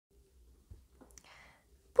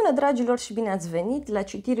Bună dragilor și bine ați venit la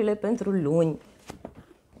citirile pentru luni.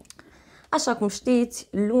 Așa cum știți,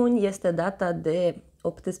 luni este data de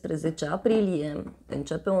 18 aprilie,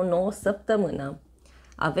 începe o nouă săptămână.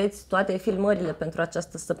 Aveți toate filmările pentru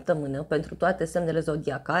această săptămână, pentru toate semnele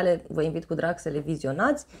zodiacale, vă invit cu drag să le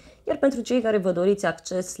vizionați, iar pentru cei care vă doriți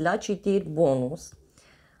acces la citiri bonus,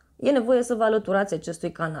 e nevoie să vă alăturați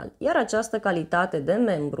acestui canal, iar această calitate de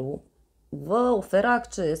membru vă oferă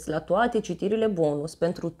acces la toate citirile bonus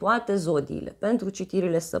pentru toate zodiile, pentru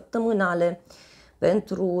citirile săptămânale,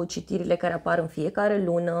 pentru citirile care apar în fiecare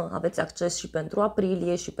lună, aveți acces și pentru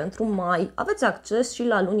aprilie și pentru mai, aveți acces și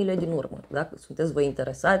la lunile din urmă. Dacă sunteți voi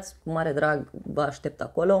interesați, cu mare drag vă aștept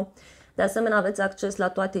acolo. De asemenea, aveți acces la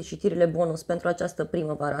toate citirile bonus pentru această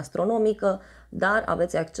primăvară astronomică, dar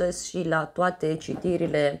aveți acces și la toate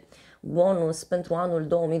citirile bonus pentru anul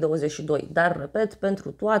 2022, dar, repet,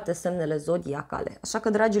 pentru toate semnele zodiacale. Așa că,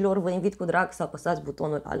 dragilor, vă invit cu drag să apăsați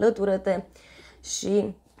butonul alătură-te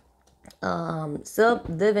și să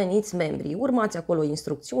deveniți membri. Urmați acolo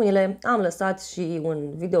instrucțiunile, am lăsat și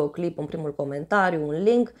un videoclip în primul comentariu, un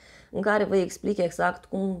link în care vă explic exact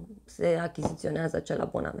cum se achiziționează acel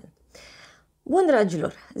abonament. Bun,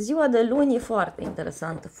 dragilor, ziua de luni e foarte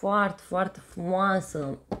interesantă, foarte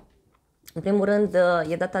frumoasă. În primul rând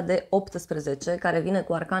e data de 18, care vine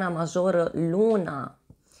cu arcana majoră Luna.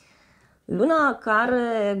 Luna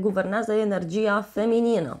care guvernează energia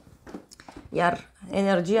feminină, iar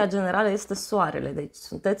energia generală este soarele. Deci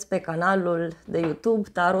sunteți pe canalul de YouTube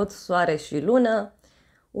Tarot, Soare și Lună,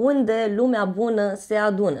 unde lumea bună se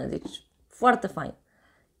adună. Deci foarte fain.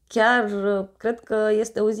 Chiar cred că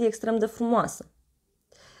este o zi extrem de frumoasă.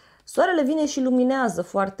 Soarele vine și luminează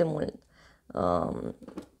foarte mult.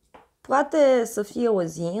 Poate să fie o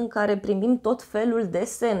zi în care primim tot felul de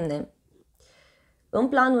semne în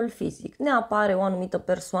planul fizic. Ne apare o anumită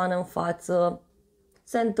persoană în față,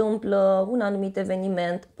 se întâmplă un anumit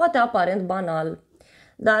eveniment, poate aparent banal,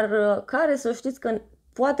 dar care să știți că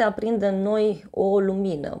poate aprinde în noi o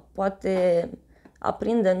lumină, poate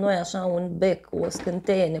aprinde în noi așa un bec, o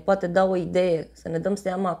scânteie, ne poate da o idee, să ne dăm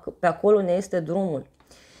seama că pe acolo ne este drumul.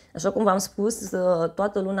 Așa cum v-am spus,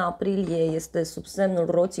 toată luna aprilie este sub semnul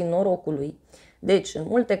roții norocului. Deci, în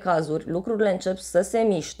multe cazuri, lucrurile încep să se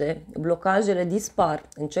miște, blocajele dispar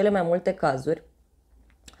în cele mai multe cazuri.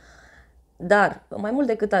 Dar, mai mult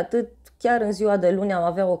decât atât, chiar în ziua de luni am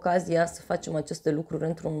avea ocazia să facem aceste lucruri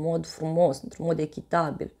într-un mod frumos, într-un mod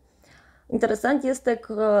echitabil. Interesant este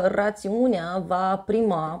că rațiunea va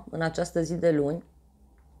prima în această zi de luni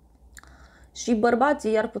și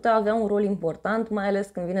bărbații ar putea avea un rol important, mai ales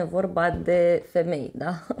când vine vorba de femei,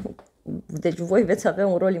 da? Deci voi veți avea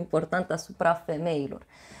un rol important asupra femeilor.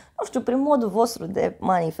 Nu știu, prin modul vostru de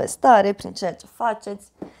manifestare, prin ceea ce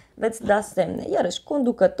faceți, veți da semne. Iarăși,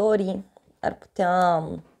 conducătorii ar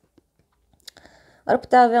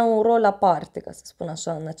putea avea un rol aparte, ca să spun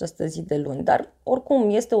așa, în această zi de luni. Dar, oricum,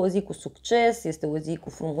 este o zi cu succes, este o zi cu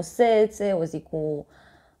frumusețe, o zi cu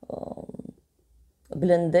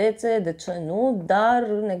blândețe, de ce nu, dar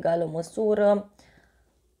în egală măsură,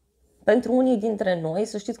 pentru unii dintre noi,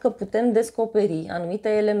 să știți că putem descoperi anumite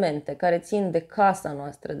elemente care țin de casa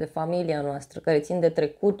noastră, de familia noastră, care țin de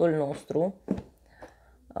trecutul nostru,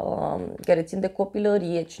 care țin de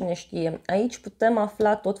copilărie, cine știe. Aici putem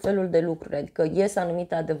afla tot felul de lucruri, adică ies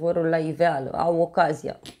anumite adevăruri la iveală, au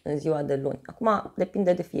ocazia în ziua de luni. Acum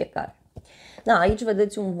depinde de fiecare. Da, aici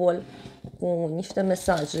vedeți un bol cu niște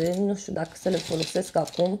mesaje, nu știu dacă să le folosesc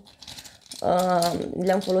acum.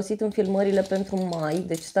 Le-am folosit în filmările pentru mai,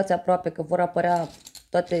 deci stați aproape că vor apărea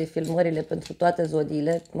toate filmările pentru toate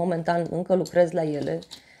zodiile. Momentan încă lucrez la ele.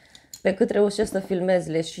 Pe cât reușesc să filmez,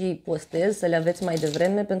 le și postez, să le aveți mai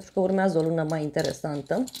devreme, pentru că urmează o lună mai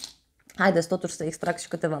interesantă. Haideți totuși să extrag și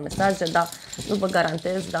câteva mesaje, dar nu vă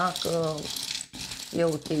garantez dacă e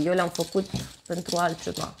ok. Eu le-am făcut pentru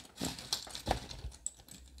altceva.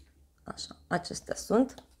 Așa, acestea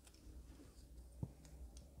sunt.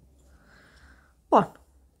 Bun.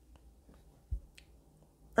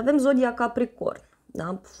 Avem zodia Capricorn,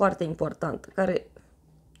 da? Foarte importantă, care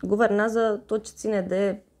guvernează tot ce ține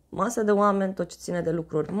de masă de oameni, tot ce ține de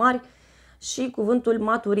lucruri mari și cuvântul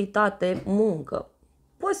maturitate, muncă.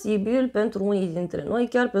 Posibil pentru unii dintre noi,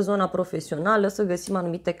 chiar pe zona profesională, să găsim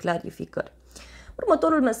anumite clarificări.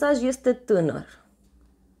 Următorul mesaj este tânăr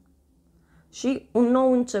și un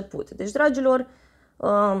nou început. Deci, dragilor,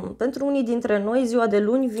 pentru unii dintre noi, ziua de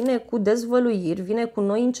luni vine cu dezvăluiri, vine cu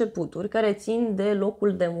noi începuturi care țin de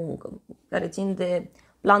locul de muncă, care țin de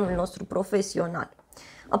planul nostru profesional.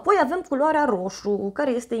 Apoi avem culoarea roșu,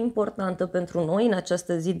 care este importantă pentru noi în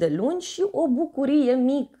această zi de luni și o bucurie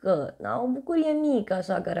mică, da? O bucurie mică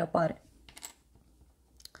așa care apare.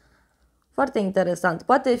 Foarte interesant.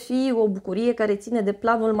 Poate fi o bucurie care ține de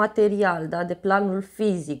planul material, da? De planul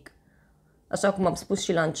fizic, așa cum am spus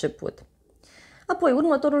și la început. Apoi,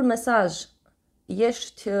 următorul mesaj.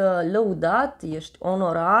 Ești lăudat, ești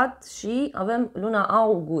onorat și avem luna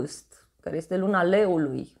August, care este luna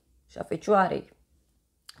leului și a fecioarei.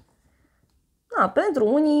 Da,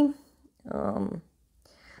 pentru unii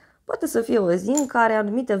poate să fie o zi în care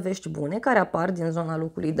anumite vești bune care apar din zona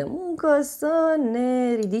locului de muncă să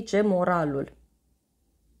ne ridice moralul.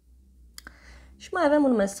 Și mai avem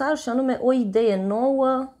un mesaj și anume o idee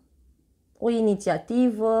nouă, o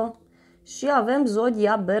inițiativă și avem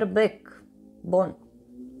zodia Berbec. Bun.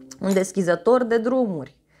 Un deschizător de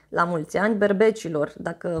drumuri. La mulți ani berbecilor,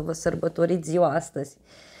 dacă vă sărbătoriți ziua astăzi.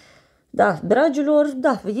 Da, dragilor,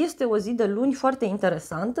 da, este o zi de luni foarte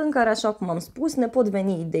interesantă în care, așa cum am spus, ne pot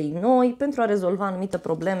veni idei noi pentru a rezolva anumite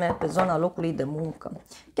probleme pe zona locului de muncă.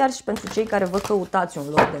 Chiar și pentru cei care vă căutați un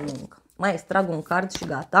loc de muncă. Mai extrag un card și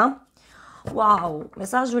gata. Wow!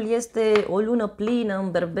 Mesajul este o lună plină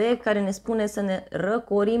în Berbec care ne spune să ne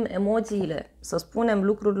răcorim emoțiile, să spunem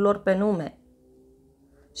lucrurilor pe nume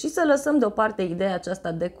și să lăsăm deoparte ideea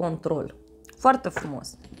aceasta de control. Foarte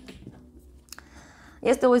frumos!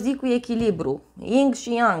 Este o zi cu echilibru, yin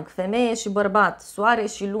și yang, femeie și bărbat, soare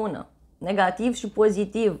și lună, negativ și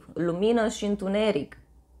pozitiv, lumină și întuneric.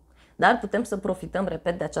 Dar putem să profităm,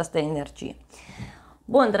 repet, de această energie.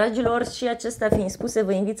 Bun, dragilor, și acestea fiind spuse,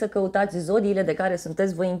 vă invit să căutați zodiile de care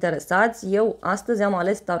sunteți voi interesați. Eu astăzi am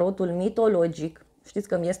ales tarotul mitologic. Știți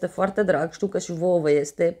că mi este foarte drag, știu că și vouă vă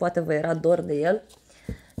este, poate vă era dor de el.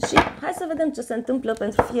 Și hai să vedem ce se întâmplă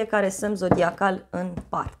pentru fiecare semn zodiacal în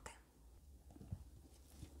parte.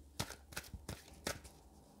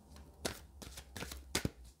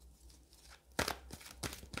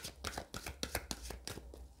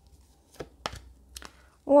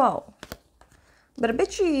 Wow!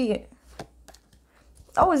 Berbecii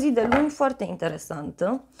au o zi de luni foarte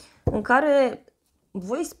interesantă în care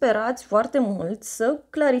voi sperați foarte mult să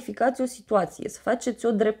clarificați o situație, să faceți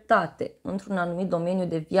o dreptate într-un anumit domeniu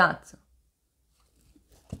de viață.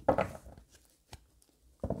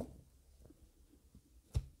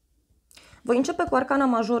 Voi începe cu arcana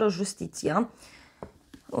majoră Justiția.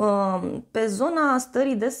 Pe zona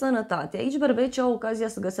stării de sănătate, aici berbecii au ocazia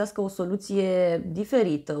să găsească o soluție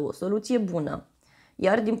diferită, o soluție bună.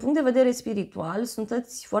 Iar din punct de vedere spiritual,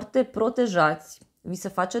 sunteți foarte protejați, vi se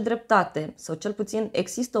face dreptate sau cel puțin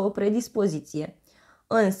există o predispoziție.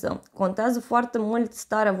 Însă, contează foarte mult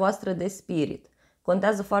starea voastră de spirit.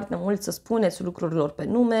 Contează foarte mult să spuneți lucrurilor pe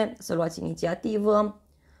nume, să luați inițiativă.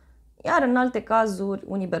 Iar în alte cazuri,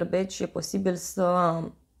 unii berbeci e posibil să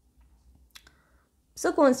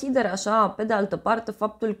considere așa, pe de altă parte,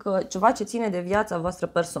 faptul că ceva ce ține de viața voastră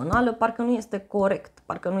personală parcă nu este corect,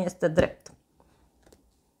 parcă nu este drept.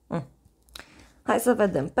 Hai să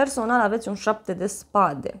vedem. Personal aveți un 7 de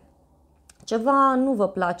spade. Ceva nu vă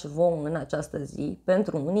place vouă în această zi.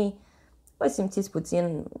 Pentru unii vă simțiți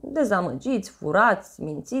puțin dezamăgiți, furați,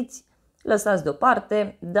 mințiți, lăsați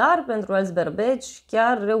deoparte, dar pentru alți berbeci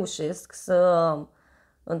chiar reușesc să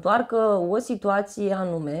întoarcă o situație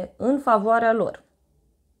anume în favoarea lor.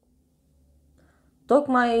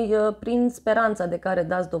 Tocmai prin speranța de care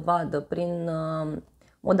dați dovadă, prin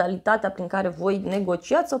modalitatea prin care voi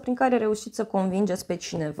negociați sau prin care reușiți să convingeți pe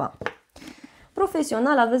cineva.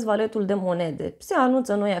 Profesional aveți valetul de monede. Se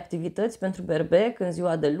anunță noi activități pentru berbec în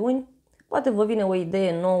ziua de luni. Poate vă vine o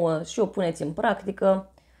idee nouă și o puneți în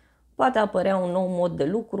practică. Poate apărea un nou mod de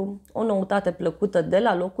lucru, o noutate plăcută de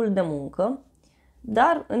la locul de muncă.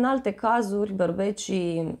 Dar în alte cazuri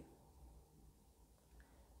berbecii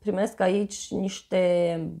primesc aici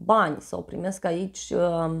niște bani sau primesc aici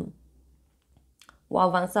o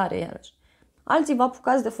avansare iarăși. Alții vă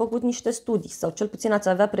apucați de făcut niște studii sau cel puțin ați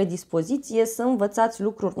avea predispoziție să învățați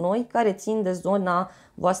lucruri noi care țin de zona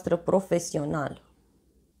voastră profesională.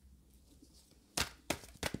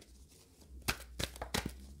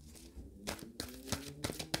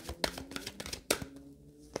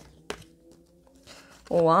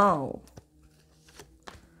 Wow!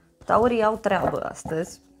 Taurii au treabă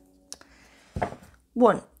astăzi.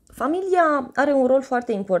 Bun. Familia are un rol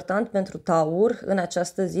foarte important pentru Taur în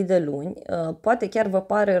această zi de luni. Poate chiar vă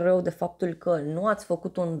pare rău de faptul că nu ați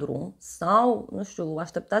făcut un drum sau, nu știu,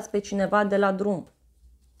 așteptați pe cineva de la drum.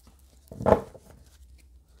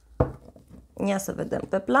 Ia să vedem.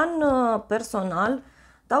 Pe plan personal,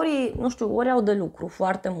 Taurii, nu știu, ori au de lucru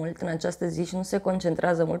foarte mult în această zi și nu se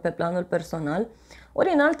concentrează mult pe planul personal,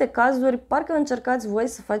 ori în alte cazuri, parcă încercați voi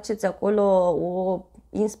să faceți acolo o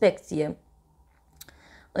inspecție.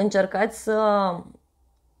 Încercați să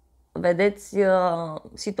vedeți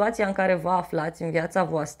situația în care vă aflați în viața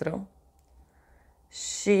voastră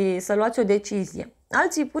și să luați o decizie.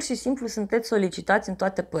 Alții pur și simplu sunteți solicitați în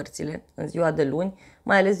toate părțile în ziua de luni,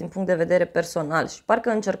 mai ales din punct de vedere personal și parcă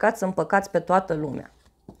încercați să împăcați pe toată lumea.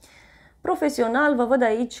 Profesional, vă văd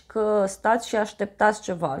aici că stați și așteptați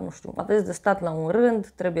ceva, nu știu, aveți de stat la un rând,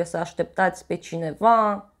 trebuie să așteptați pe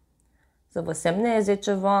cineva, să vă semneze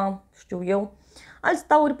ceva, știu eu. Alți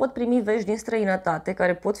tauri pot primi vești din străinătate,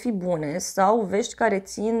 care pot fi bune, sau vești care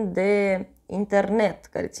țin de internet,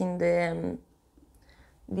 care țin de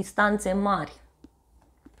distanțe mari.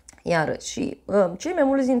 Iarăși, cei mai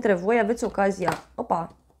mulți dintre voi aveți ocazia,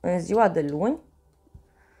 în ziua de luni,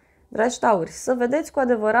 dragi tauri, să vedeți cu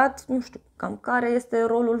adevărat, nu știu, cam care este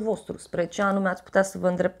rolul vostru, spre ce anume ați putea să vă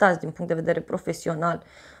îndreptați din punct de vedere profesional.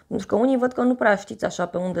 Pentru că unii văd că nu prea știți așa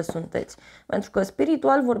pe unde sunteți. Pentru că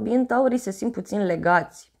spiritual vorbind, taurii se simt puțin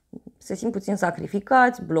legați, se simt puțin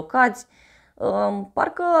sacrificați, blocați,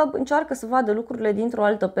 parcă încearcă să vadă lucrurile dintr-o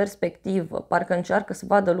altă perspectivă, parcă încearcă să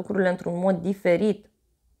vadă lucrurile într-un mod diferit.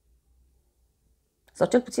 Sau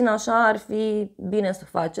cel puțin așa ar fi bine să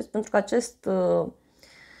faceți, pentru că acest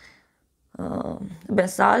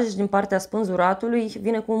mesaj din partea spânzuratului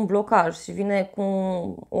vine cu un blocaj și vine cu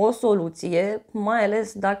o soluție, mai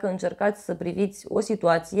ales dacă încercați să priviți o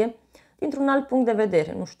situație dintr-un alt punct de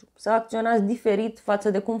vedere, nu știu, să acționați diferit față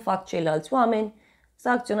de cum fac ceilalți oameni, să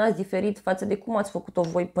acționați diferit față de cum ați făcut-o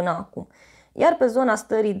voi până acum. Iar pe zona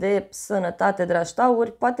stării de sănătate, dragi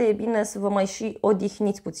tauri, poate e bine să vă mai și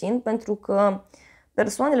odihniți puțin, pentru că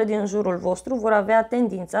persoanele din jurul vostru vor avea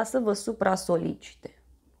tendința să vă supra-solicite.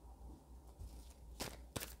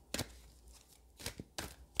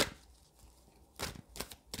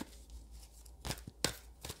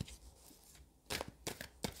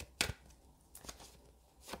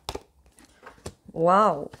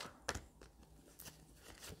 Wow!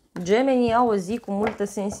 Gemenii au o zi cu multă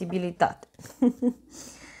sensibilitate.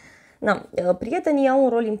 Prietenii au un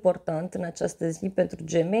rol important în această zi pentru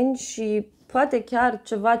gemeni și poate chiar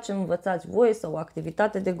ceva ce învățați voi sau o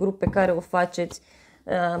activitate de grup pe care o faceți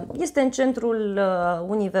este în centrul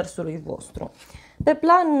universului vostru. Pe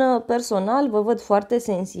plan personal vă văd foarte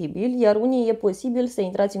sensibili, iar unii e posibil să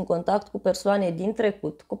intrați în contact cu persoane din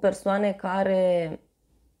trecut, cu persoane care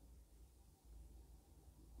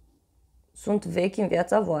sunt vechi în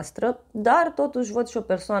viața voastră, dar totuși văd și o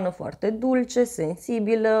persoană foarte dulce,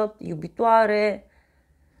 sensibilă, iubitoare,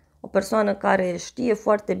 o persoană care știe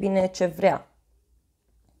foarte bine ce vrea.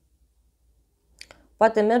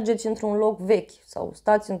 Poate mergeți într-un loc vechi sau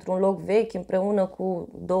stați într-un loc vechi împreună cu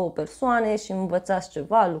două persoane și învățați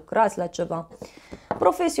ceva, lucrați la ceva.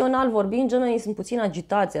 Profesional vorbind, gemenii sunt puțin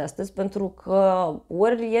agitați astăzi pentru că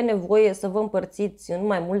ori e nevoie să vă împărțiți în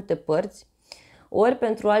mai multe părți, ori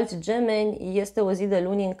pentru alți gemeni este o zi de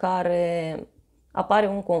luni în care apare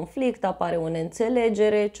un conflict, apare o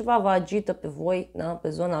neînțelegere, ceva vă agită pe voi, da, pe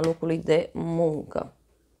zona locului de muncă.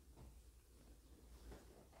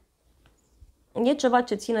 E ceva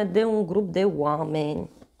ce ține de un grup de oameni.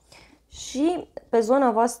 Și pe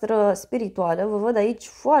zona voastră spirituală vă văd aici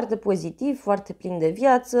foarte pozitiv, foarte plin de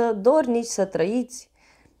viață, dornici să trăiți.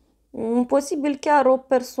 Posibil chiar o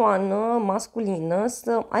persoană masculină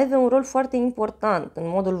să aibă un rol foarte important în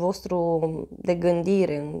modul vostru de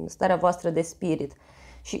gândire, în starea voastră de spirit.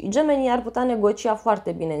 Și gemenii ar putea negocia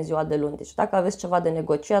foarte bine în ziua de luni. Deci dacă aveți ceva de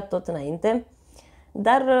negociat, tot înainte.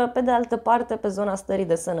 Dar pe de altă parte, pe zona stării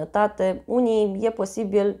de sănătate, unii e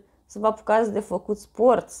posibil să vă apucați de făcut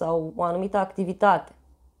sport sau o anumită activitate.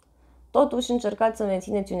 Totuși încercați să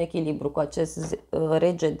mențineți un echilibru cu acest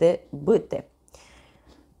rege de bâte.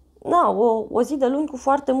 O zi de luni cu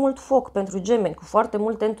foarte mult foc pentru gemeni, cu foarte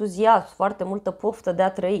mult entuziasm, foarte multă poftă de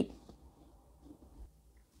a trăi.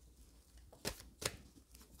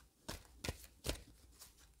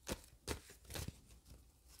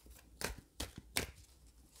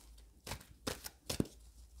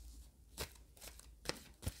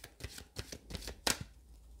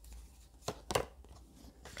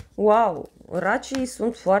 Wow! Racii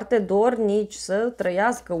sunt foarte dornici să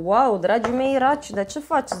trăiască. Wow, dragii mei raci, dar ce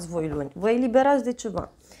faceți voi luni? Vă eliberați de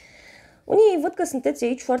ceva. Unii văd că sunteți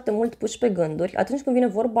aici foarte mult puși pe gânduri atunci când vine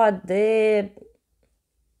vorba de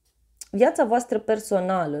viața voastră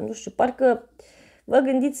personală. Nu știu, parcă vă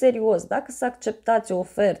gândiți serios dacă să acceptați o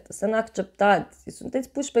ofertă, să nu acceptați. Sunteți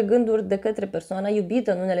puși pe gânduri de către persoana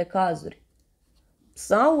iubită în unele cazuri.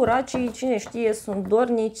 Sau racii, cine știe, sunt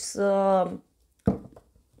dornici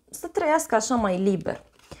să trăiască așa mai liber.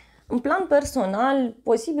 În plan personal,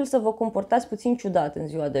 posibil să vă comportați puțin ciudat în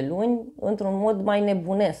ziua de luni, într-un mod mai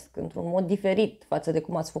nebunesc, într-un mod diferit față de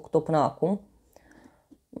cum ați făcut-o până acum.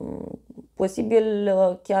 Posibil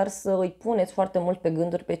chiar să îi puneți foarte mult pe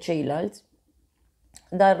gânduri pe ceilalți.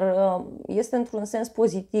 dar este într-un sens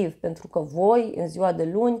pozitiv, pentru că voi, în ziua de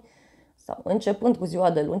luni, sau începând cu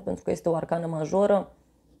ziua de luni, pentru că este o arcană majoră,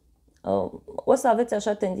 o să aveți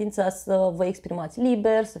așa tendința să vă exprimați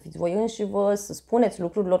liber, să fiți voi înșivă, să spuneți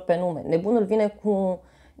lucrurilor pe nume. Nebunul vine cu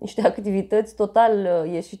niște activități total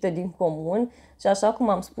ieșite din comun și, așa cum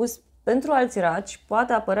am spus, pentru alți raci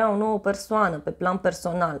poate apărea o nouă persoană pe plan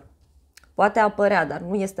personal. Poate apărea, dar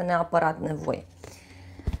nu este neapărat nevoie.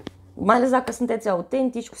 Mai ales dacă sunteți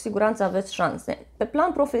autentici, cu siguranță aveți șanse. Pe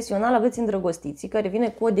plan profesional aveți îndrăgostiții, care vine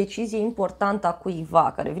cu o decizie importantă a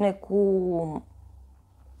cuiva, care vine cu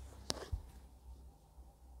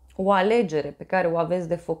o alegere pe care o aveți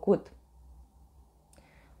de făcut.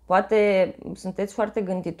 Poate sunteți foarte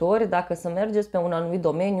gânditori dacă să mergeți pe un anumit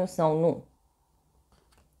domeniu sau nu.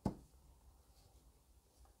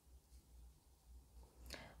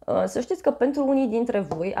 Să știți că pentru unii dintre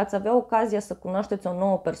voi ați avea ocazia să cunoașteți o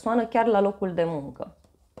nouă persoană chiar la locul de muncă.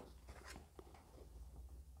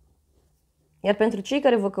 Iar pentru cei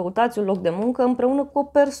care vă căutați un loc de muncă împreună cu o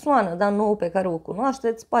persoană, da, nouă pe care o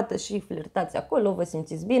cunoașteți, poate și flirtați acolo, vă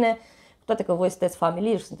simțiți bine, cu toate că voi sunteți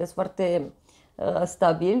familii și sunteți foarte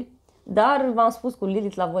stabili, dar v-am spus cu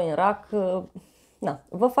Lilith la voi în rac,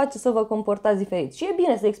 vă face să vă comportați diferit. Și e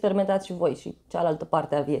bine să experimentați și voi și cealaltă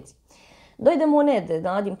parte a vieții. Doi de monede,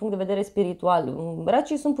 da, din punct de vedere spiritual.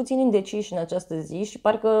 Racii sunt puțin indeciși în această zi și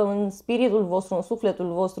parcă în spiritul vostru, în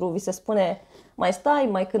sufletul vostru vi se spune mai stai,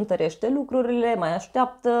 mai cântărește lucrurile, mai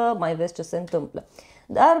așteaptă, mai vezi ce se întâmplă.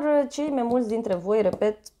 Dar cei mai mulți dintre voi,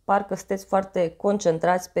 repet, parcă sunteți foarte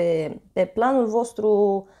concentrați pe planul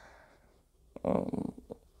vostru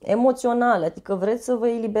emoțional, adică vreți să vă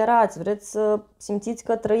eliberați, vreți să simțiți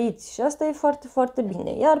că trăiți și asta e foarte, foarte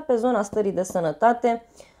bine. Iar pe zona stării de sănătate,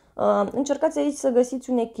 încercați aici să găsiți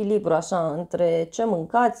un echilibru așa între ce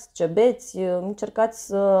mâncați, ce beți, încercați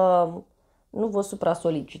să nu vă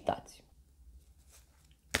supra-solicitați.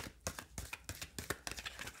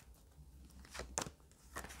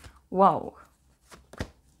 Wow!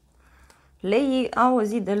 Leii au o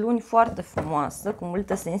zi de luni foarte frumoasă, cu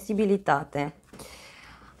multă sensibilitate.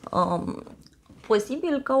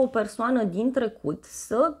 Posibil ca o persoană din trecut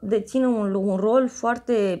să dețină un rol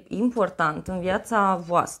foarte important în viața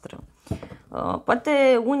voastră.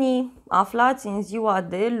 Poate unii aflați în ziua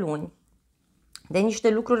de luni de niște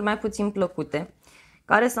lucruri mai puțin plăcute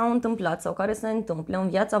care s-au întâmplat sau care se întâmplă în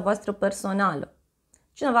viața voastră personală.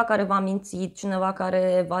 Cineva care v-a mințit, cineva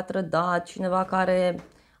care v-a trădat, cineva care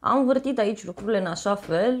a învârtit aici lucrurile în așa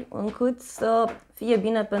fel încât să fie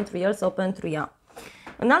bine pentru el sau pentru ea.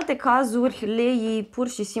 În alte cazuri, leii pur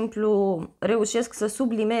și simplu reușesc să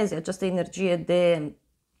sublimeze această energie de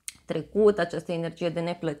trecut, această energie de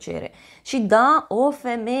neplăcere. Și da, o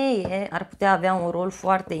femeie ar putea avea un rol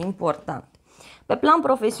foarte important. Pe plan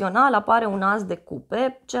profesional apare un as de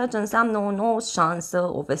cupe, ceea ce înseamnă o nouă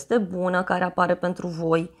șansă, o veste bună care apare pentru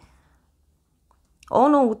voi, o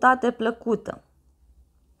noutate plăcută.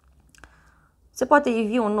 Se poate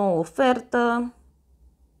ivi o nouă ofertă,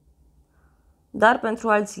 dar pentru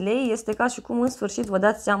alți lei este ca și cum în sfârșit vă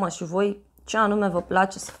dați seama și voi ce anume vă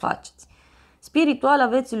place să faceți. Spiritual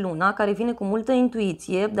aveți luna, care vine cu multă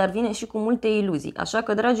intuiție, dar vine și cu multe iluzii. Așa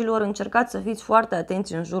că, dragilor, încercați să fiți foarte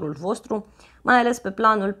atenți în jurul vostru, mai ales pe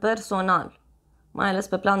planul personal. Mai ales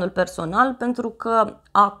pe planul personal, pentru că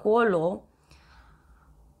acolo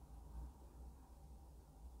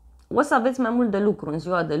o să aveți mai mult de lucru în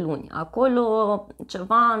ziua de luni. Acolo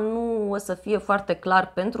ceva nu o să fie foarte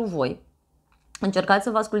clar pentru voi. Încercați să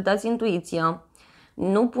vă ascultați intuiția,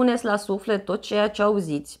 nu puneți la suflet tot ceea ce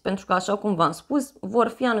auziți, pentru că, așa cum v-am spus, vor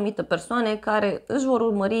fi anumite persoane care își vor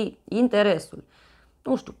urmări interesul.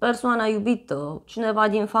 Nu știu, persoana iubită, cineva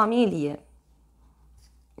din familie.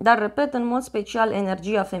 Dar, repet, în mod special,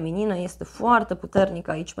 energia feminină este foarte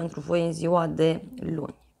puternică aici pentru voi în ziua de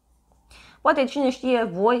luni. Poate, cine știe,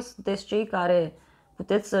 voi sunteți cei care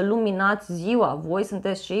puteți să luminați ziua, voi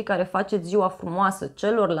sunteți cei care faceți ziua frumoasă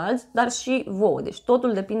celorlalți, dar și vouă. Deci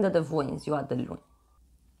totul depinde de voi în ziua de luni.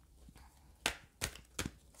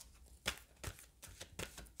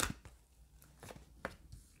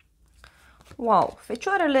 Wow!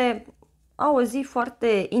 Fecioarele au o zi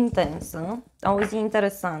foarte intensă, au o zi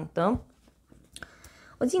interesantă,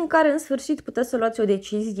 o zi în care în sfârșit puteți să luați o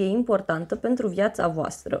decizie importantă pentru viața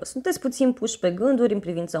voastră. Sunteți puțin puși pe gânduri în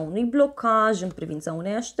privința unui blocaj, în privința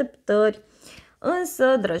unei așteptări,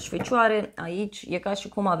 însă, dragi fecioare, aici e ca și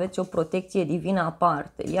cum aveți o protecție divină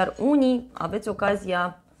aparte, iar unii aveți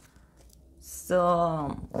ocazia să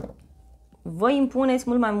vă impuneți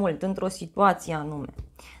mult mai mult într-o situație anume.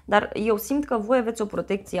 Dar eu simt că voi aveți o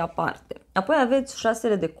protecție aparte. Apoi aveți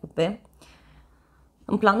 6 de cupe.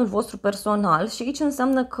 în planul vostru personal și aici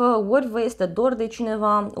înseamnă că ori vă este dor de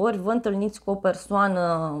cineva, ori vă întâlniți cu o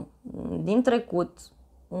persoană din trecut,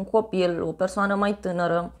 un copil, o persoană mai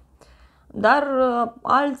tânără, dar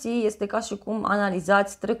alții este ca și cum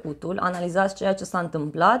analizați trecutul, analizați ceea ce s-a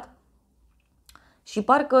întâmplat și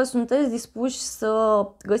parcă sunteți dispuși să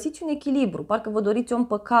găsiți un echilibru, parcă vă doriți o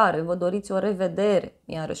împăcare, vă doriți o revedere,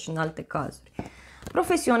 iarăși în alte cazuri.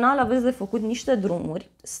 Profesional aveți de făcut niște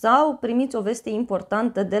drumuri sau primiți o veste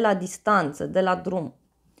importantă de la distanță, de la drum.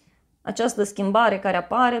 Această schimbare care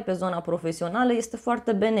apare pe zona profesională este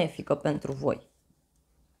foarte benefică pentru voi.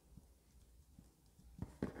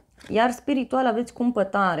 Iar spiritual aveți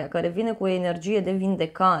cumpătarea, care vine cu o energie de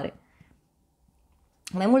vindecare.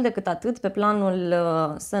 Mai mult decât atât, pe planul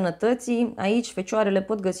sănătății, aici fecioarele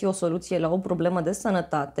pot găsi o soluție la o problemă de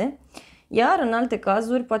sănătate, iar în alte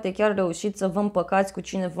cazuri poate chiar reușiți să vă împăcați cu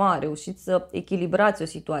cineva, reușiți să echilibrați o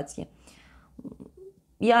situație.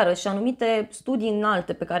 Iarăși, anumite studii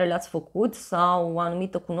înalte pe care le-ați făcut sau o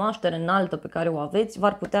anumită cunoaștere înaltă pe care o aveți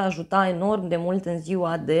v-ar putea ajuta enorm de mult în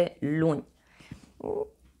ziua de luni.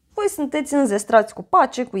 Voi sunteți înzestrați cu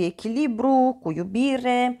pace, cu echilibru, cu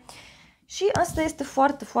iubire și asta este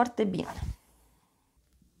foarte, foarte bine.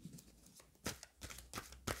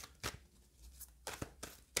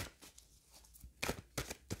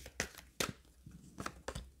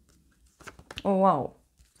 Wow!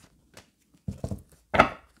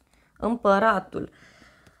 Împăratul.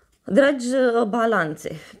 Dragi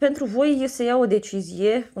balanțe, pentru voi se ia o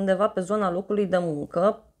decizie undeva pe zona locului de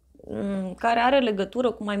muncă care are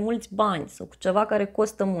legătură cu mai mulți bani sau cu ceva care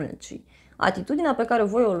costă mult și atitudinea pe care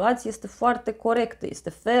voi o luați este foarte corectă, este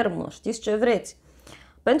fermă, știți ce vreți.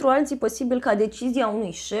 Pentru alții posibil ca decizia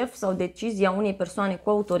unui șef sau decizia unei persoane cu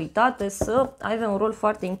autoritate să aibă un rol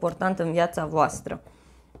foarte important în viața voastră.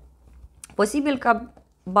 Posibil ca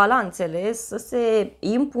balanțele să se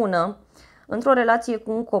impună într-o relație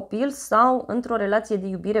cu un copil sau într-o relație de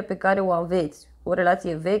iubire pe care o aveți. O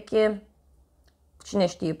relație veche, cine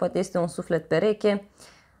știe, poate este un suflet pereche.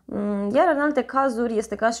 Iar în alte cazuri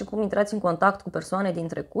este ca și cum intrați în contact cu persoane din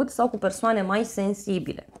trecut sau cu persoane mai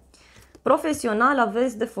sensibile. Profesional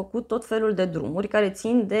aveți de făcut tot felul de drumuri care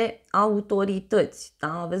țin de autorități.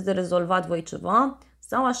 Da? Aveți de rezolvat voi ceva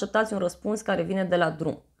sau așteptați un răspuns care vine de la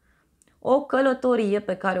drum. O călătorie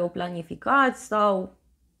pe care o planificați sau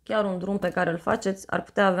chiar un drum pe care îl faceți ar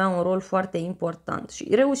putea avea un rol foarte important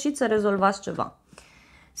și reușiți să rezolvați ceva.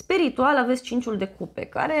 Spiritual aveți 5-ul de cupe,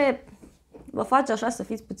 care vă face așa să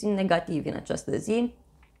fiți puțin negativi în această zi,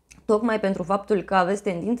 tocmai pentru faptul că aveți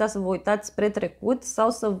tendința să vă uitați spre trecut sau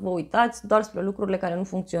să vă uitați doar spre lucrurile care nu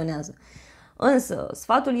funcționează. Însă,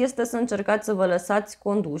 sfatul este să încercați să vă lăsați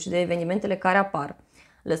conduși de evenimentele care apar.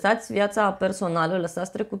 Lăsați viața personală,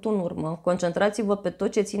 lăsați trecutul în urmă, concentrați-vă pe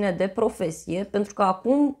tot ce ține de profesie, pentru că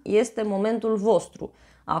acum este momentul vostru.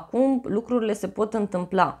 Acum lucrurile se pot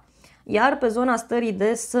întâmpla. Iar pe zona stării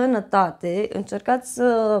de sănătate, încercați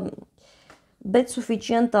să beți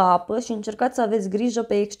suficientă apă și încercați să aveți grijă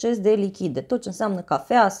pe exces de lichide, tot ce înseamnă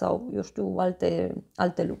cafea sau, eu știu,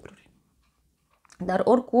 alte lucruri. Dar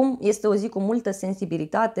oricum este o zi cu multă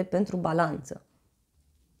sensibilitate pentru balanță.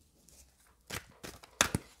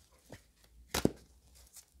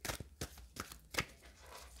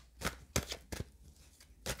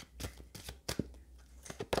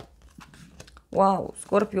 Wow,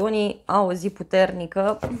 scorpionii au o zi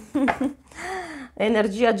puternică,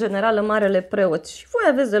 energia generală, marele preot și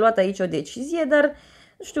voi aveți de luat aici o decizie, dar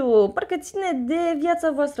nu știu, parcă ține de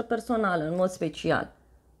viața voastră personală în mod special.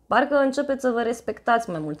 Parcă începeți să vă respectați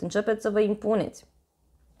mai mult, începeți să vă impuneți.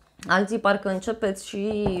 Alții parcă începeți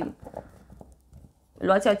și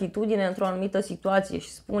luați atitudine într-o anumită situație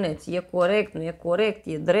și spuneți e corect, nu e corect,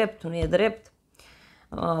 e drept, nu e drept.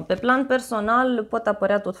 Pe plan personal pot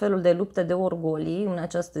apărea tot felul de lupte de orgolii în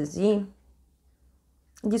această zi,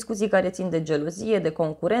 discuții care țin de gelozie, de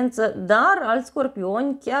concurență, dar alți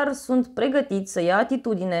scorpioni chiar sunt pregătiți să ia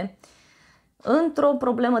atitudine într-o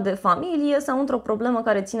problemă de familie sau într-o problemă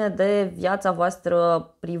care ține de viața voastră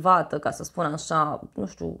privată, ca să spun așa, nu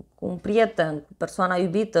știu, cu un prieten, cu persoana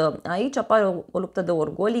iubită. Aici apare o luptă de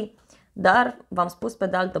orgolii. Dar, v-am spus pe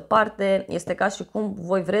de altă parte, este ca și cum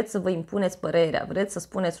voi vreți să vă impuneți părerea, vreți să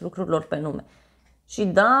spuneți lucrurilor pe nume. Și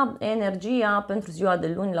da, energia pentru ziua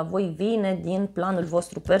de luni la voi vine din planul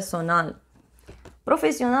vostru personal.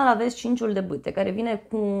 Profesional aveți 5-ul de bâte, care vine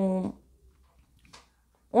cu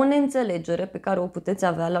o neînțelegere pe care o puteți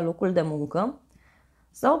avea la locul de muncă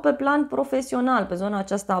sau pe plan profesional, pe zona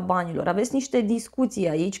aceasta a banilor. Aveți niște discuții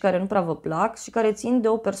aici care nu prea vă plac și care țin de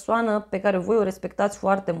o persoană pe care voi o respectați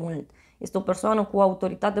foarte mult. Este o persoană cu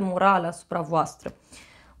autoritate morală asupra voastră.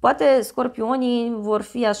 Poate scorpionii vor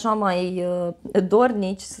fi așa mai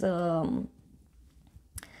dornici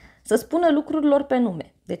să spună lucrurilor pe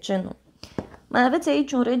nume. De ce nu? Mai aveți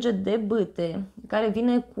aici un rege de bâte care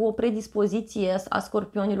vine cu o predispoziție a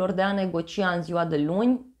scorpionilor de a negocia în ziua de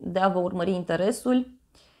luni, de a vă urmări interesul.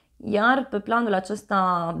 Iar pe planul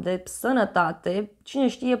acesta de sănătate, cine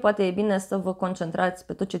știe, poate e bine să vă concentrați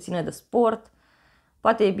pe tot ce ține de sport,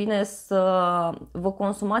 poate e bine să vă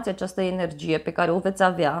consumați această energie pe care o veți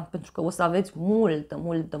avea, pentru că o să aveți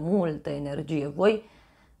multă energie voi,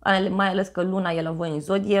 mai ales că luna e la voi în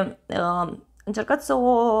zodie. Încercați să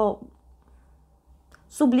o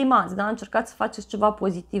sublimați, da? Încercați să faceți ceva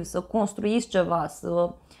pozitiv, să construiți ceva,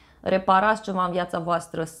 să reparați ceva în viața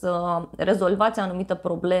voastră, să rezolvați anumite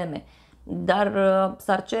probleme, dar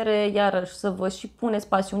s-ar cere iarăși să vă și puneți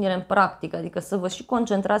pasiunile în practică, adică să vă și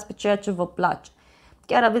concentrați pe ceea ce vă place.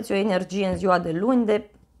 Chiar aveți o energie în ziua de luni de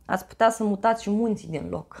ați putea să mutați și munții din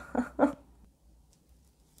loc.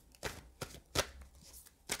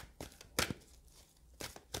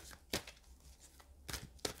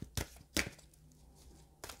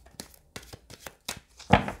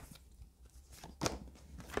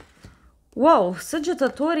 Wow,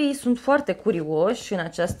 săgetătorii sunt foarte curioși în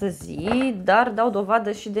această zi, dar dau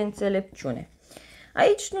dovadă și de înțelepciune.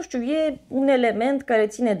 Aici, nu știu, e un element care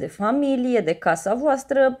ține de familie, de casa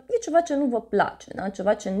voastră, e ceva ce nu vă place, da?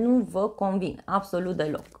 Ceva ce nu vă convine, absolut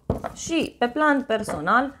deloc. Și pe plan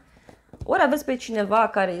personal, ori aveți pe cineva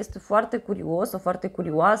care este foarte curios sau foarte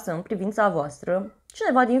curioasă în privința voastră,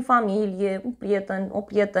 cineva din familie, un prieten, o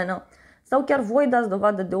prietenă, sau chiar voi dați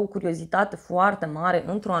dovadă de o curiozitate foarte mare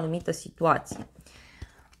într-o anumită situație.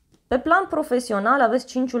 Pe plan profesional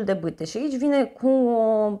aveți 5-ul de bâte și aici vine cu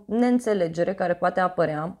o neînțelegere care poate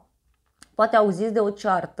apărea. Poate auziți de o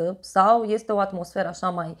ceartă sau este o atmosferă așa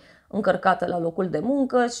mai încărcată la locul de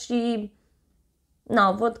muncă și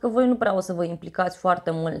văd că voi nu prea o să vă implicați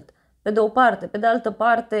foarte mult. Pe de o parte, pe de altă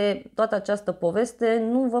parte, toată această poveste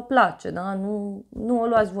nu vă place, da? Nu o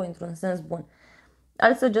luați voi într-un sens bun.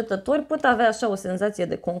 Alți săgetători pot avea așa o senzație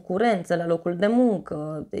de concurență la locul de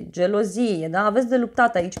muncă, de gelozie, da? Aveți de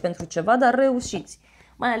luptat aici pentru ceva, dar reușiți.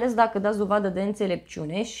 Mai ales dacă dați dovadă de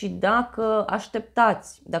înțelepciune și dacă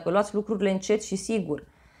așteptați, dacă luați lucrurile încet și sigur,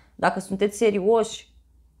 dacă sunteți serioși.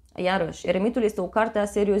 Iarăși, eremitul este o carte a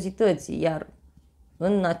seriozității, iar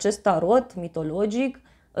în acest tarot mitologic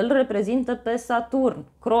îl reprezintă pe Saturn,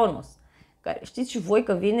 Cronos, care știți și voi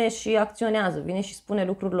că vine și acționează, vine și spune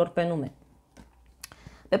lucrurilor pe nume.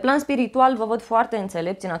 Pe plan spiritual vă văd foarte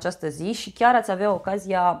înțelepți în această zi și chiar ați avea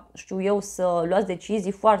ocazia, știu eu, să luați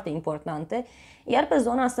decizii foarte importante, iar pe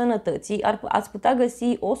zona sănătății ați putea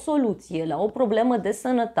găsi o soluție la o problemă de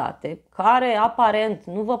sănătate care aparent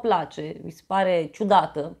nu vă place, vi se pare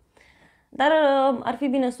ciudată, dar ar fi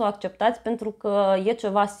bine să o acceptați pentru că e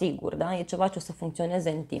ceva sigur, da? E ceva ce o să funcționeze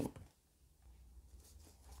în timp.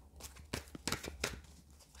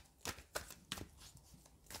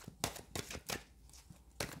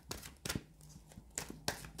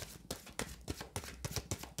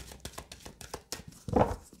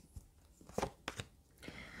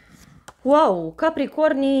 Wow,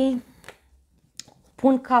 Capricornii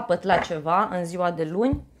pun capăt la ceva în ziua de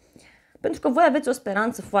luni, pentru că voi aveți o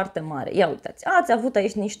speranță foarte mare. Ia uitați, ați avut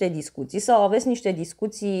aici niște discuții sau aveți niște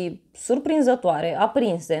discuții surprinzătoare,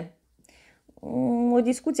 aprinse. O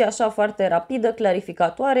discuție așa foarte rapidă,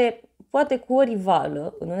 clarificatoare, poate cu o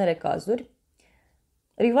rivală, în unele cazuri.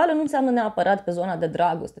 Rivală nu înseamnă neapărat pe zona de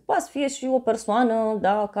dragoste. Poate să fie și o persoană,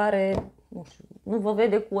 da, care nu vă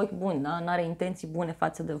vede cu ochi buni, da? Nu are intenții bune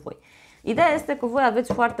față de voi. Ideea este că voi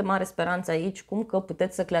aveți foarte mare speranță aici, cum că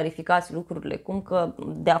puteți să clarificați lucrurile, cum că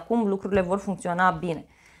de acum lucrurile vor funcționa bine.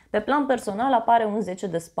 Pe plan personal apare un 10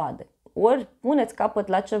 de spade. Ori puneți capăt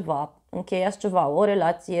la ceva, încheiați ceva, o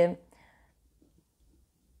relație,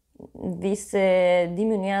 vi se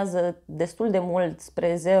diminuează destul de mult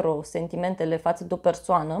spre zero sentimentele față de o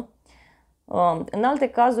persoană. În alte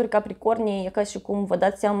cazuri, Capricornii, e ca și cum vă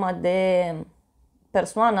dați seama de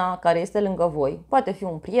persoana care este lângă voi. Poate fi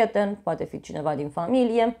un prieten, poate fi cineva din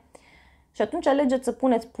familie și atunci alegeți să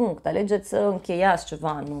puneți punct, alegeți să încheiați ceva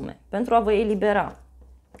anume pentru a vă elibera.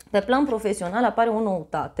 Pe plan profesional apare o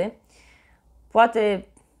noutate, poate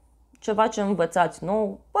ceva ce învățați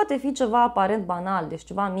nou, poate fi ceva aparent banal, deci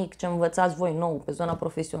ceva mic ce învățați voi nou pe zona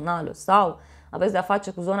profesională sau aveți de-a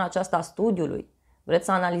face cu zona aceasta a studiului. Vreți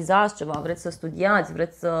să analizați ceva, vreți să studiați,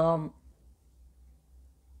 vreți să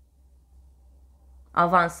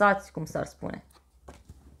avansați, cum s-ar spune.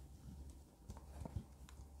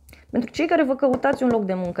 Pentru cei care vă căutați un loc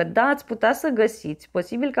de muncă, da, ați putea să găsiți.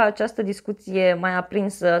 Posibil ca această discuție mai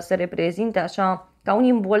aprinsă să reprezinte așa ca un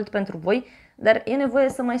imbold pentru voi, dar e nevoie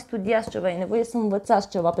să mai studiați ceva, e nevoie să învățați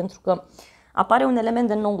ceva, pentru că apare un element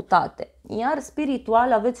de noutate. Iar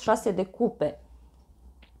spiritual aveți 6 de cupe.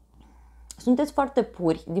 Sunteți foarte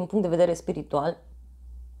puri din punct de vedere spiritual.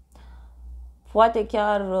 Poate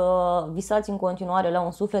chiar visați în continuare la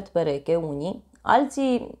un suflet pereche, unii.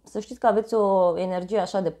 Alții, să știți că aveți o energie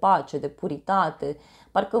așa de pace, de puritate.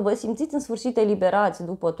 Parcă vă simțiți în sfârșit eliberați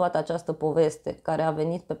după toată această poveste care a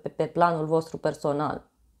venit pe planul vostru personal.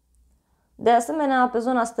 De asemenea, pe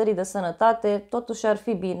zona stării de sănătate, totuși ar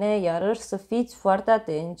fi bine, iarăși, să fiți foarte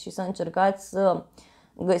atenți și să încercați să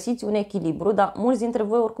găsiți un echilibru, dar mulți dintre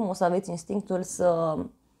voi oricum o să aveți instinctul să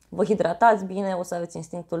vă hidratați bine, o să aveți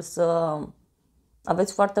instinctul să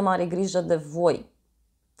aveți foarte mare grijă de voi.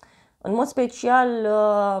 În mod special,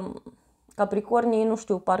 Capricornii, nu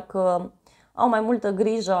știu, parcă au mai multă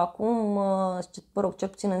grijă acum, cel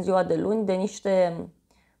puțin în ziua de luni, de niște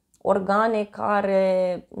organe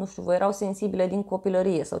care, nu știu, vă erau sensibile din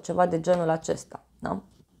copilărie sau ceva de genul acesta. Da?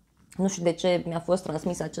 Nu știu de ce mi-a fost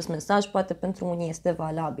transmis acest mesaj, poate pentru unii este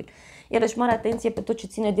valabil. Iarăși, mare atenție pe tot ce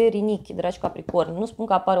ține de rinichi, dragi Capricorni. Nu spun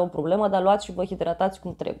că apare o problemă, dar luați și vă hidratați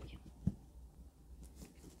cum trebuie.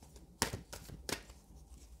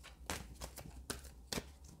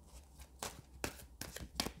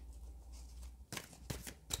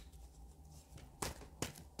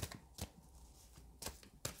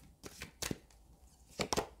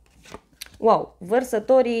 Wow,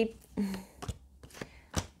 vărsătorii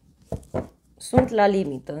sunt la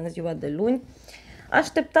limită în ziua de luni.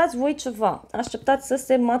 Așteptați voi ceva, așteptați să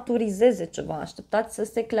se maturizeze ceva, așteptați să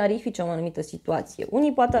se clarifice o anumită situație.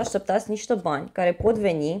 Unii poate așteptați niște bani care pot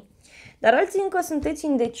veni, dar alții încă sunteți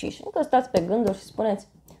indeciși. Încă stați pe gânduri și spuneți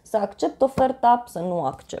să accept oferta, să nu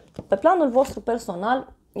accept. Pe planul vostru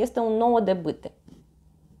personal este un 9 de bâte.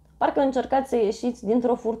 Parcă încercați să ieșiți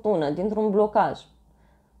dintr-o furtună, dintr-un blocaj.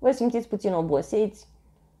 Vă simțiți puțin obosiți.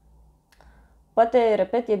 Poate,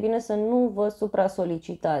 repet, e bine să nu vă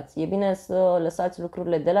supra-solicitați. E bine să lăsați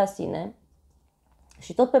lucrurile de la sine.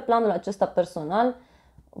 Și tot pe planul acesta personal,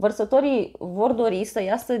 vărsătorii vor dori să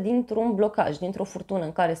iasă dintr-un blocaj, dintr-o furtună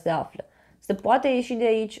în care se află. Se poate ieși de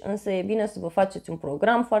aici, însă e bine să vă faceți un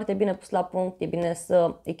program foarte bine pus la punct, e bine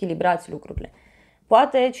să echilibrați lucrurile.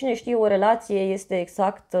 Poate, cine știe, o relație este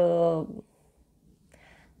exact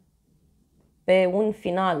pe un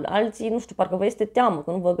final. Alții, nu știu, parcă vă este teamă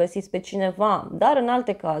că nu vă găsiți pe cineva, dar în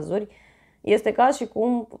alte cazuri este ca și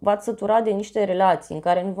cum v-ați săturat de niște relații în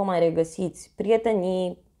care nu vă mai regăsiți,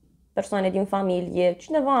 prietenii, persoane din familie,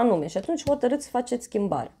 cineva anume, și atunci hotărâți să faceți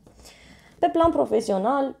schimbare. Pe plan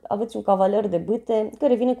profesional aveți un cavaler de bâte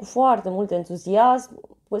care vine cu foarte mult entuziasm,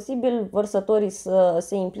 posibil vărsătorii să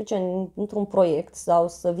se implice într-un proiect sau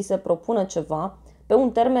să vi se propună ceva pe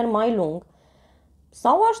un termen mai lung,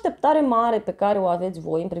 sau o așteptare mare pe care o aveți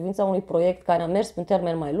voi în privința unui proiect care a mers pe un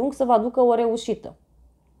termen mai lung să vă aducă o reușită.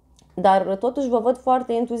 Dar totuși vă văd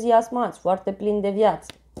foarte entuziasmați, foarte plini de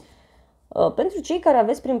viață. Pentru cei care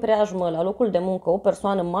aveți prin preajmă la locul de muncă o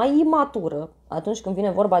persoană mai imatură, atunci când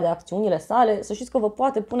vine vorba de acțiunile sale, să știți că vă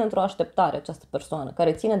poate pune într-o așteptare această persoană,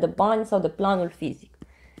 care ține de bani sau de planul fizic.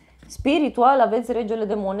 Spiritual aveți regele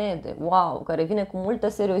de monede, wow, care vine cu multă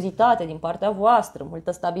seriozitate din partea voastră,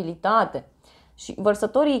 multă stabilitate. Și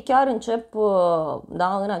vărsătorii chiar încep,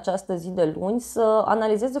 da, în această zi de luni să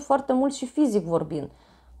analizeze foarte mult și fizic vorbind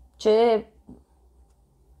ce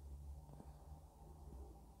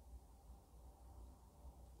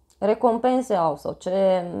recompense au sau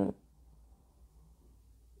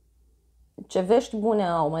ce vești bune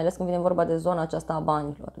au, mai ales când vine vorba de zona aceasta a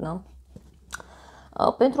banilor. Da?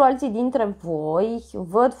 Pentru alții dintre voi,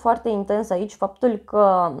 văd foarte intens aici faptul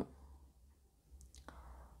că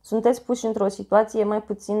sunteți puși într-o situație mai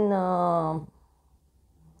puțin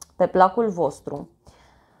pe placul vostru.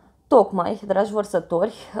 Tocmai, dragi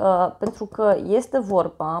vărsători, pentru că este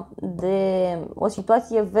vorba de o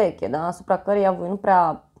situație veche, da, asupra căreia voi nu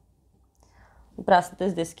prea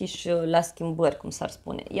sunteți deschiși la schimbări, cum s-ar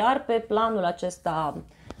spune. Iar pe planul acesta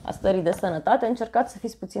a stării de sănătate, încercați să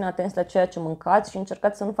fiți puțin atenți la ceea ce mâncați și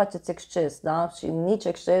încercați să nu faceți exces, da? Și nici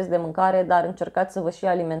exces de mâncare, dar încercați să vă și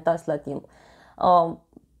alimentați la timp.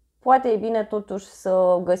 Poate e bine totuși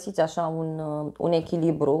să găsiți așa un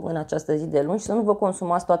echilibru în această zi de luni și să nu vă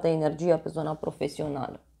consumați toată energia pe zona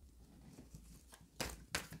profesională.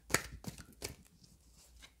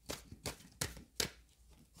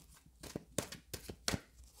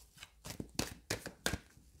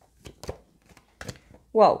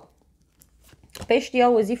 Wow! Peștii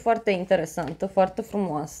au o zi foarte interesantă, foarte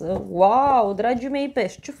frumoasă. Wow, dragii mei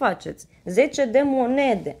pești, ce faceți? 10 de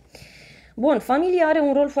monede. Bun, familia are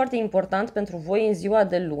un rol foarte important pentru voi în ziua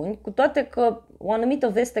de luni, cu toate că o anumită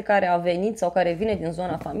veste care a venit sau care vine din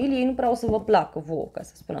zona familiei nu prea o să vă placă vouă, ca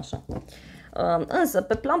să spun așa. Însă,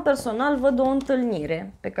 pe plan personal, văd o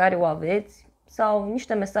întâlnire pe care o aveți sau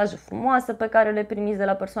niște mesaje frumoase pe care le primiți de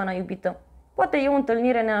la persoana iubită. Poate e o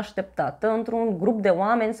întâlnire neașteptată într-un grup de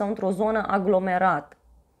oameni sau într-o zonă aglomerată.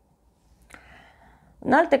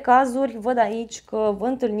 În alte cazuri, văd aici că vă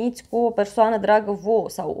întâlniți cu o persoană dragă vouă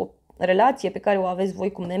sau o relație pe care o aveți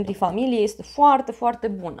voi cu membrii familiei este foarte, foarte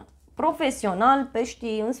bună. Profesional,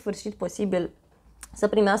 peștii în sfârșit posibil să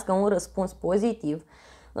primească un răspuns pozitiv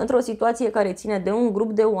într-o situație care ține de un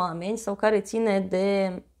grup de oameni sau care ține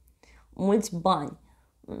de mulți bani.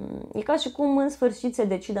 E ca și cum în sfârșit se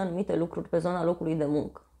decide anumite lucruri pe zona locului de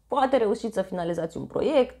muncă. Poate reușiți să finalizați un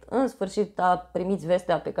proiect, în sfârșit primiți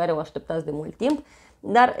vestea pe care o așteptați de mult timp,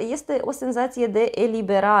 dar este o senzație de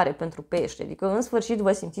eliberare pentru pești, adică în sfârșit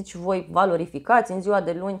vă simțiți și voi valorificați în ziua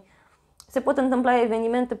de luni. Se pot întâmpla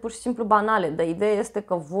evenimente pur și simplu banale, dar ideea este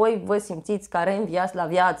că voi vă simțiți ca reînviați la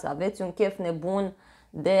viață, aveți un chef nebun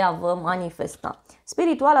de a vă manifesta.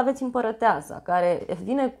 Spiritual aveți împărăteasa, care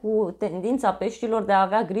vine cu tendința peștilor de a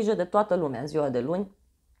avea grijă de toată lumea în ziua de luni,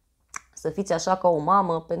 să fiți așa ca o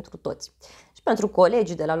mamă pentru toți. Și pentru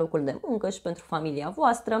colegii de la locul de muncă și pentru familia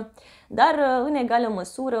voastră, dar în egală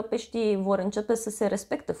măsură peștii vor începe să se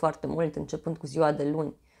respecte foarte mult începând cu ziua de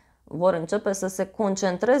luni. Vor începe să se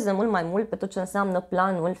concentreze mult mai mult pe tot ce înseamnă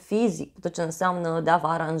planul fizic, pe tot ce înseamnă de a vă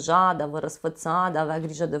aranja, de a vă răsfăța, de a avea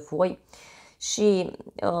grijă de voi. Și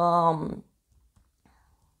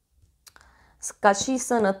ca și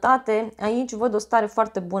sănătate, aici văd o stare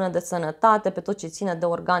foarte bună de sănătate pe tot ce ține de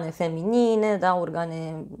organe feminine, da,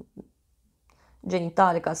 organe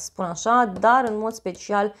genitale, ca să spun așa, dar în mod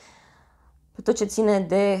special pe tot ce ține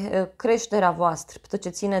de creșterea voastră, pe tot ce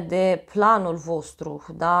ține de planul vostru,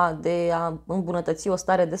 da, de a îmbunătăți o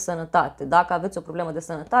stare de sănătate. Dacă aveți o problemă de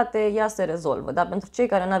sănătate, ea se rezolvă, dar pentru cei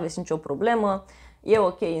care nu aveți nicio problemă, e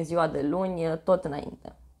ok în ziua de luni, tot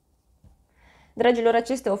înainte. Dragilor,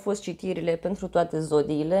 acestea au fost citirile pentru toate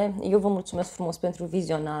zodiile. Eu vă mulțumesc frumos pentru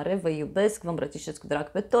vizionare, vă iubesc, vă îmbrățișez cu drag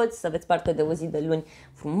pe toți, să aveți parte de o zi de luni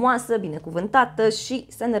frumoasă, binecuvântată și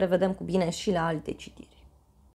să ne revedem cu bine și la alte citiri.